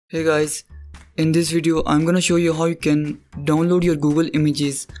Hey guys, in this video I'm gonna show you how you can download your Google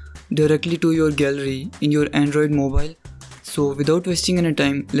Images directly to your gallery in your Android mobile. So without wasting any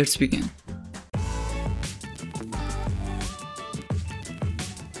time, let's begin.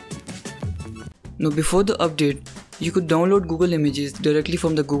 Now before the update, you could download Google Images directly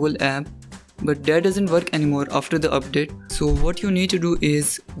from the Google app, but that doesn't work anymore after the update. So what you need to do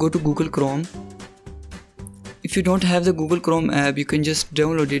is go to Google Chrome. If you don't have the Google Chrome app, you can just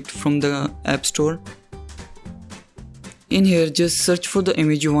download it from the App Store. In here, just search for the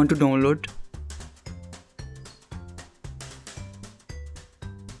image you want to download.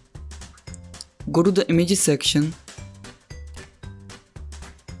 Go to the images section.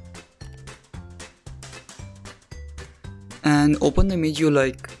 And open the image you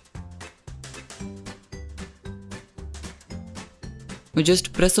like. Now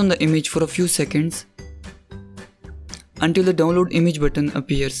just press on the image for a few seconds until the download image button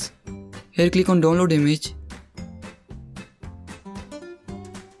appears. Here click on download image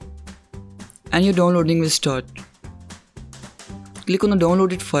and your downloading will start. Click on the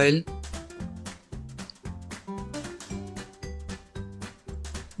downloaded file.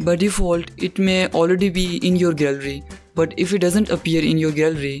 By default, it may already be in your gallery, but if it doesn't appear in your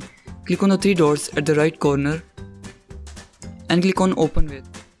gallery, click on the three dots at the right corner and click on open with.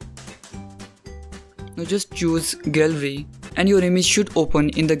 Now just choose gallery and your image should open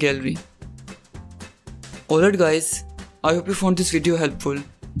in the gallery. Alright guys, I hope you found this video helpful.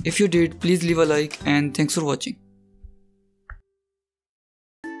 If you did, please leave a like and thanks for watching.